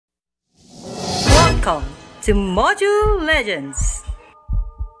Welcome to Module Legends!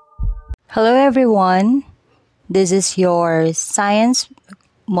 Hello everyone, this is your science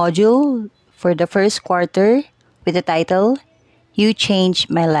module for the first quarter with the title, You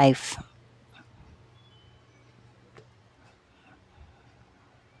Changed My Life.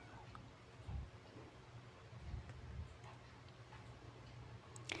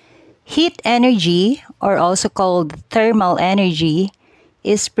 Heat energy, or also called thermal energy,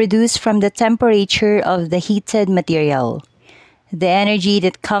 is produced from the temperature of the heated material. The energy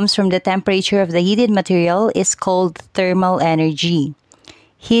that comes from the temperature of the heated material is called thermal energy.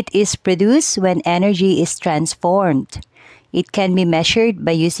 Heat is produced when energy is transformed. It can be measured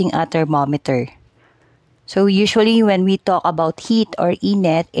by using a thermometer. So usually when we talk about heat or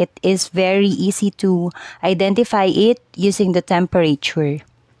init, it is very easy to identify it using the temperature.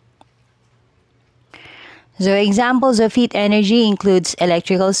 So examples of heat energy includes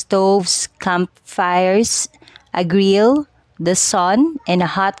electrical stoves, campfires, a grill, the sun, and a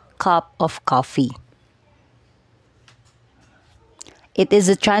hot cup of coffee. It is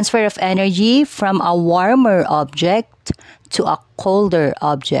a transfer of energy from a warmer object to a colder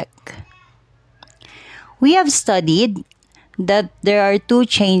object. We have studied that there are two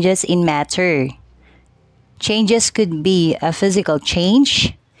changes in matter. Changes could be a physical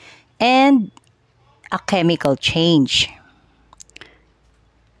change and a chemical change.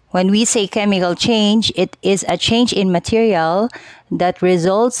 When we say chemical change, it is a change in material that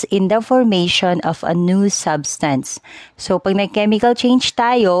results in the formation of a new substance. So, pag nag-chemical change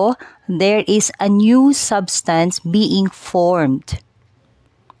tayo, there is a new substance being formed.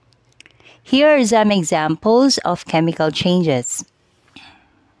 Here are some examples of chemical changes.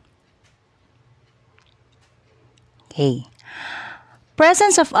 Okay.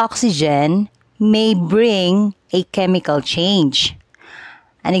 Presence of oxygen may bring a chemical change.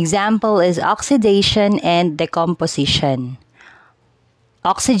 An example is oxidation and decomposition.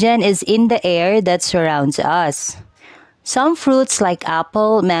 Oxygen is in the air that surrounds us. Some fruits like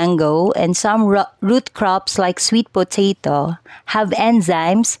apple, mango, and some root crops like sweet potato have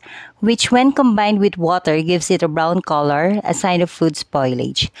enzymes which when combined with water gives it a brown color, a sign of food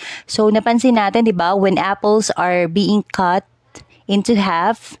spoilage. So napansin natin, di ba, when apples are being cut into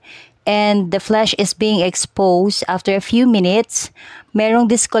half and the flesh is being exposed after a few minutes, merong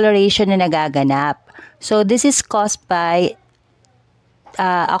discoloration na nagaganap. So this is caused by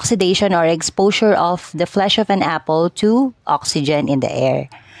oxidation or exposure of the flesh of an apple to oxygen in the air.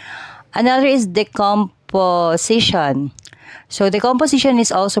 Another is decomposition. So decomposition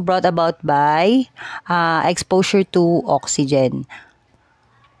is also brought about by exposure to oxygen.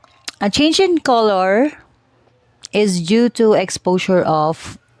 A change in color is due to exposure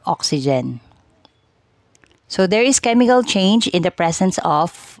of oxygen. So there is chemical change in the presence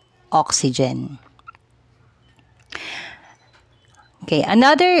of oxygen. Okay,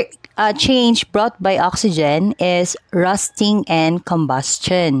 another change brought by oxygen is rusting and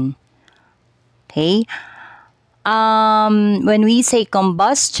combustion. Okay, when we say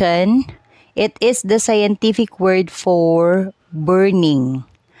combustion, it is the scientific word for burning,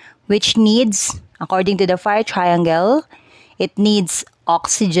 which needs, according to the fire triangle, it needs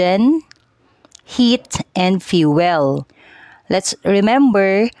oxygen, heat, and fuel. Let's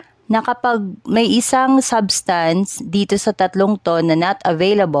remember na kapag may isang substance dito sa tatlong to na not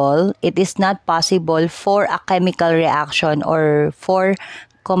available, it is not possible for a chemical reaction or for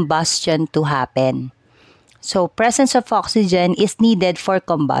combustion to happen. So, presence of oxygen is needed for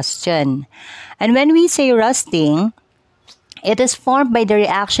combustion. And when we say rusting, it is formed by the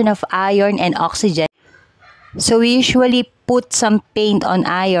reaction of iron and oxygen. So, we usually put some paint on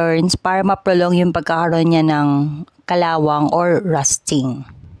irons para ma-prolong yung pagkakaroon niya ng kalawang or rusting.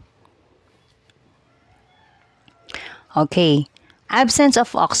 Okay, absence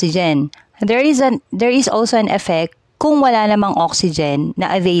of oxygen. There is also an effect kung wala namang oxygen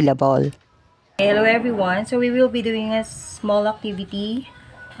na available. Hello everyone, so we will be doing a small activity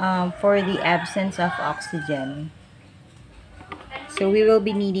for the absence of oxygen. So we will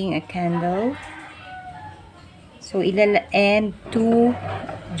be needing a candle. So and two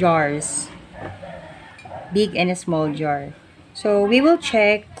jars, big and a small jar. So we will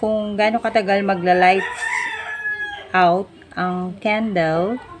check kung gaano katagal magla-light out ang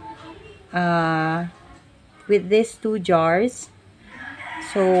candle with these two jars.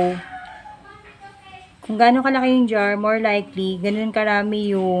 So kung gaano kalaki yung jar, more likely ganun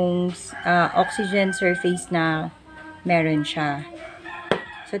karami yung oxygen surface na meron siya.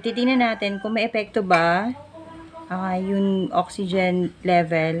 So titingnan natin kung may epekto ba yung oxygen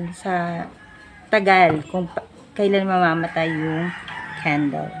level sa tagal, kung kailan mamamatay yung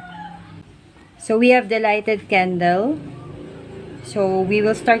candle. So we have the lighted candle. So we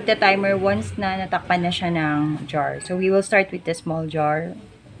will start the timer once na natakpan na siya ng jar. So we will start with the small jar.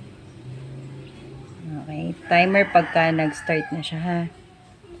 Okay, timer pagka nag-start na siya, ha.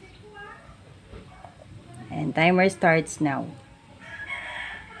 And timer starts now.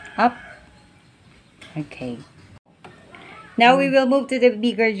 Up. Okay. Now we will move to the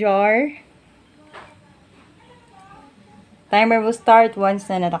bigger jar. Timer will start once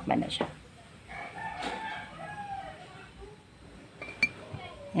na natakpan na siya.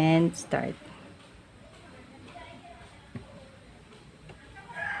 And start.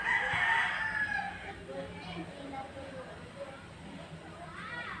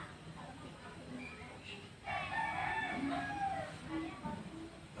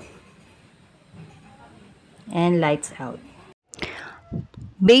 And lights out.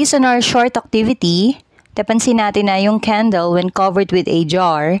 Based on our short activity, napansin natin na yung candle when covered with a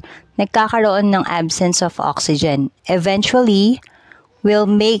jar, nagkakaroon ng absence of oxygen. Eventually, will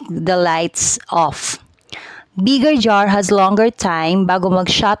make the lights off. Bigger jar has longer time bago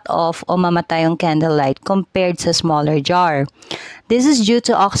mag-shut off o mamatay yung candle light compared sa smaller jar. This is due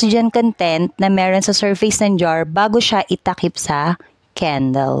to oxygen content na meron sa surface ng jar bago siya itakip sa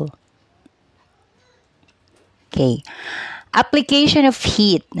candle. Okay. Application of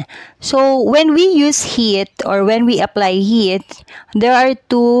heat. So, when we use heat or when we apply heat, there are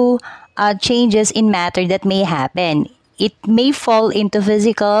two changes in matter that may happen. It may fall into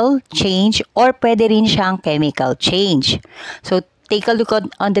physical change or pwede rin siyang chemical change. So, take a look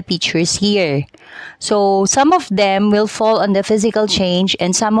on the pictures here. So, some of them will fall on the physical change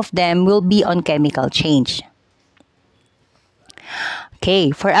and some of them will be on chemical change.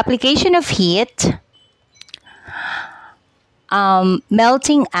 Okay, for application of heat,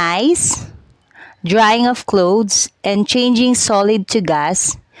 melting ice, drying of clothes, and changing solid to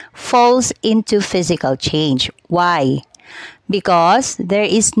gas falls into physical change. Why? Because there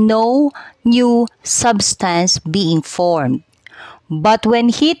is no new substance being formed. But when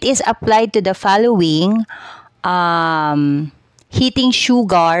heat is applied to the following, heating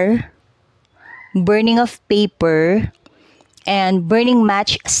sugar, burning of paper, and burning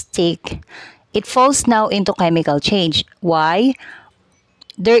matchstick, it falls now into chemical change. Why?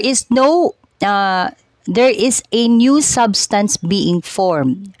 There is a new substance being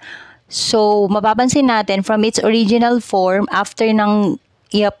formed. So, mapapansin natin from its original form, after nang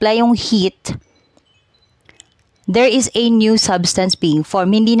i-apply yung heat, there is a new substance being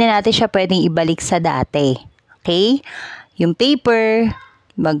formed. Hindi na natin siya pwedeng ibalik sa dati. Okay? Yung paper,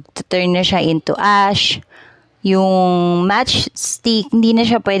 mag-turn na siya into ash. Yung matchstick, hindi na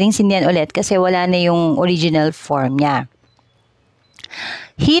siya pwedeng sindihan ulit kasi wala na yung original form niya.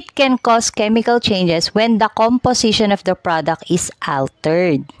 Heat can cause chemical changes when the composition of the product is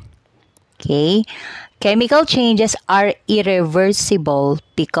altered. Okay? Chemical changes are irreversible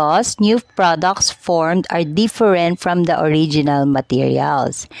because new products formed are different from the original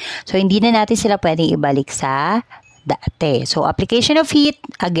materials. So, hindi na natin sila pwedeng ibalik sa dati. So, application of heat,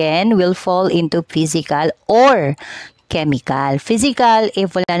 again, will fall into physical or chemical. Physical,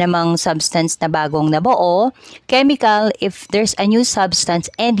 if wala namang substance na bagong nabuo. Chemical, if there's a new substance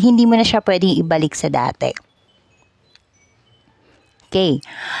and hindi mo na siya pwedeng ibalik sa dati. Okay.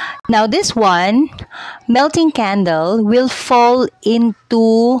 Now, this one, melting candle will fall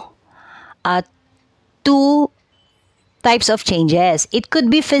into two types of changes. It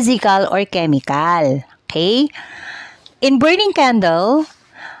could be physical or chemical. Okay? In burning candle,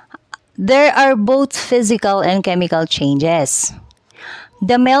 there are both physical and chemical changes.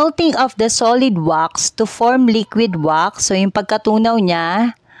 The melting of the solid wax to form liquid wax, so yung pagkatunaw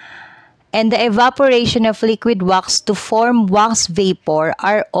niya, and the evaporation of liquid wax to form wax vapor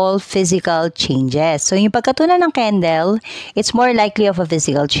are all physical changes. So, yung pagkatunaw ng candle, it's more likely of a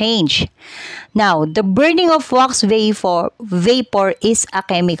physical change. Now, the burning of wax vapor is a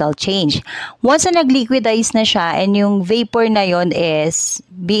chemical change. Once na nag-liquidize na siya and yung vapor na yon is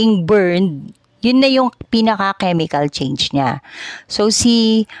being burned, yun na yung pinaka-chemical change niya. So,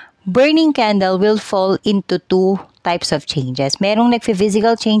 si burning candle will fall into two types of changes. Merong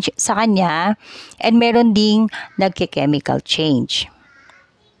nagfi-physical change sa kanya and meron ding nagki-chemical change.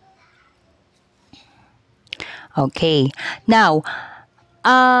 Okay. Now,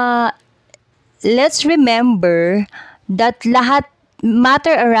 let's remember that lahat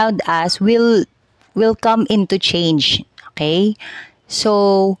matter around us will come into change. Okay?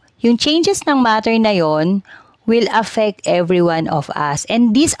 So, yung changes ng matter na yon will affect every one of us.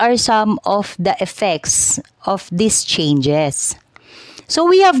 And these are some of the effects of these changes. So,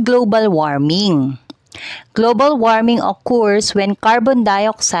 we have global warming. Global warming occurs when carbon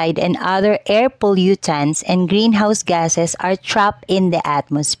dioxide and other air pollutants and greenhouse gases are trapped in the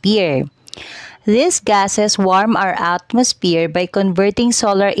atmosphere. These gases warm our atmosphere by converting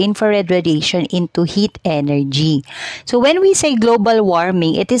solar infrared radiation into heat energy. So when we say global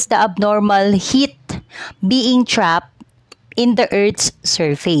warming, it is the abnormal heat being trapped in the Earth's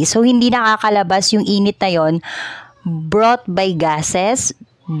surface. So hindi nakakalabas yung init na yon brought by gases,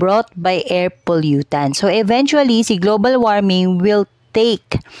 brought by air pollutants. So eventually, si global warming will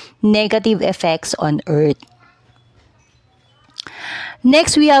take negative effects on Earth.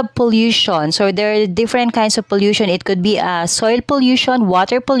 Next, we have pollution. So there are different kinds of pollution. It could be soil pollution,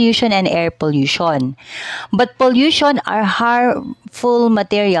 water pollution, and air pollution. But pollution are harmful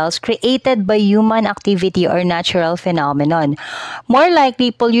materials created by human activity or natural phenomenon. More likely,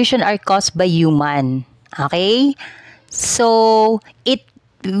 pollution are caused by human. Okay? So,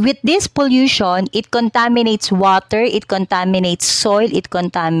 with this pollution, it contaminates water, it contaminates soil, it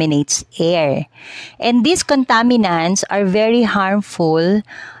contaminates air. And these contaminants are very harmful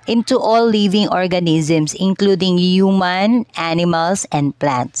into all living organisms, including human, animals, and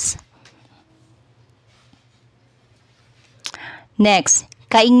plants. Next,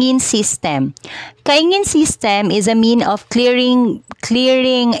 Kain System. Kain System is a mean of clearing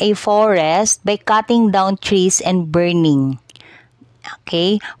a forest by cutting down trees and burning.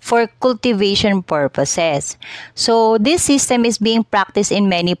 Okay, for cultivation purposes. So this system is being practiced in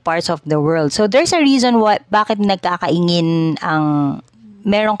many parts of the world. So there's a reason why bakit nagkakaingin ang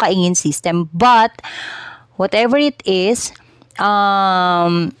merong kaingin system, but whatever it is,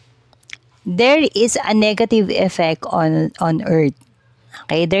 there is a negative effect on Earth.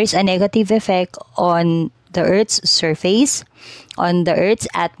 Okay, there's a negative effect on the Earth's surface, on the Earth's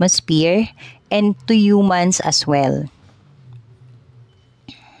atmosphere, and to humans as well.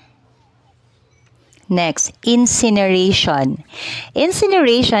 Next, incineration.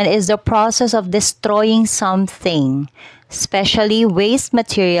 Incineration is the process of destroying something, especially waste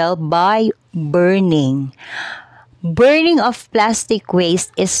material, by burning. Burning of plastic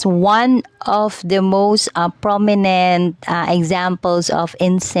waste is one of the most prominent examples of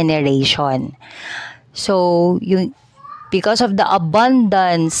incineration. So, because of the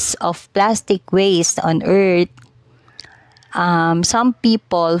abundance of plastic waste on Earth, some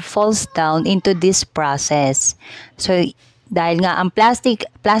people falls down into this process. So, dahil nga ang plastic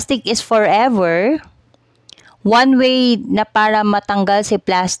is forever, one way na para matanggal si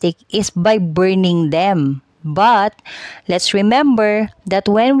plastic is by burning them. But, let's remember that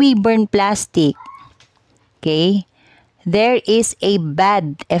when we burn plastic, okay, there is a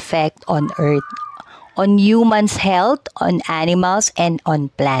bad effect on Earth, on humans' health, on animals, and on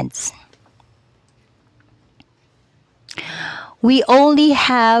plants. We only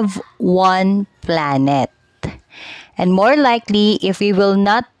have one planet. And more likely, if we will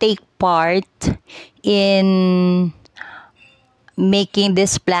not take part in making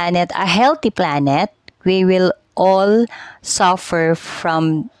this planet a healthy planet, we will all suffer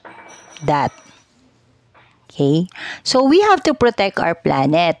from that. Okay? So we have to protect our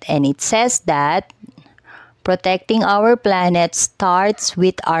planet. And it says that protecting our planet starts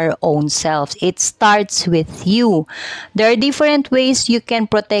with our own selves. It starts with you. There are different ways you can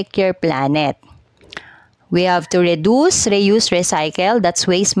protect your planet. We have to reduce, reuse, recycle. That's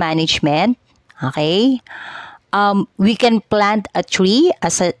waste management. Okay? We can plant a tree.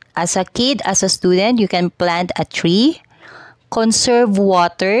 As a kid, as a student, you can plant a tree. Conserve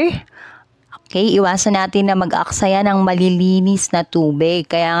water. Okay, iwasan natin na mag-aksaya ng malilinis na tubig.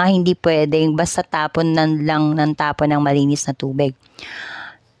 Kaya nga hindi pwedeng basta tapon lang ng tapon ng malinis na tubig.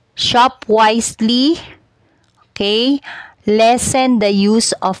 Shop wisely. Okay, lessen the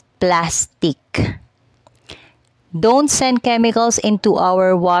use of plastic. Don't send chemicals into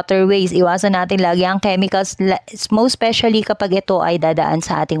our waterways. Iwasan natin lagi ang chemicals, most especially kapag ito ay dadaan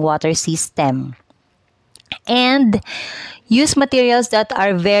sa ating water system. And use materials that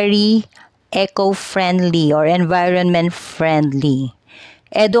are very eco-friendly or environment-friendly.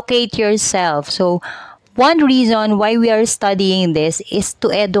 Educate yourself. So, one reason why we are studying this is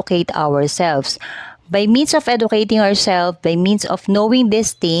to educate ourselves. By means of educating ourselves, by means of knowing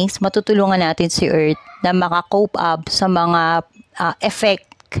these things, matutulungan natin si Earth na maka-cope up sa mga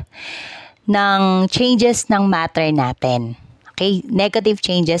effect ng changes ng matter natin. Okay? Negative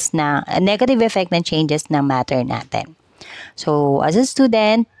effect ng changes ng matter natin. So, as a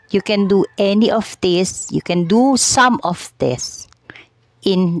student, you can do any of this. You can do some of this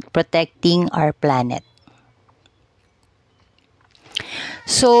in protecting our planet.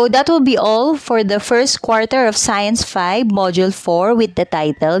 So, that will be all for the first quarter of Science 5, Module 4 with the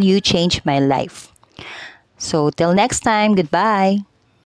title, You Changed My Life. So till next time, goodbye.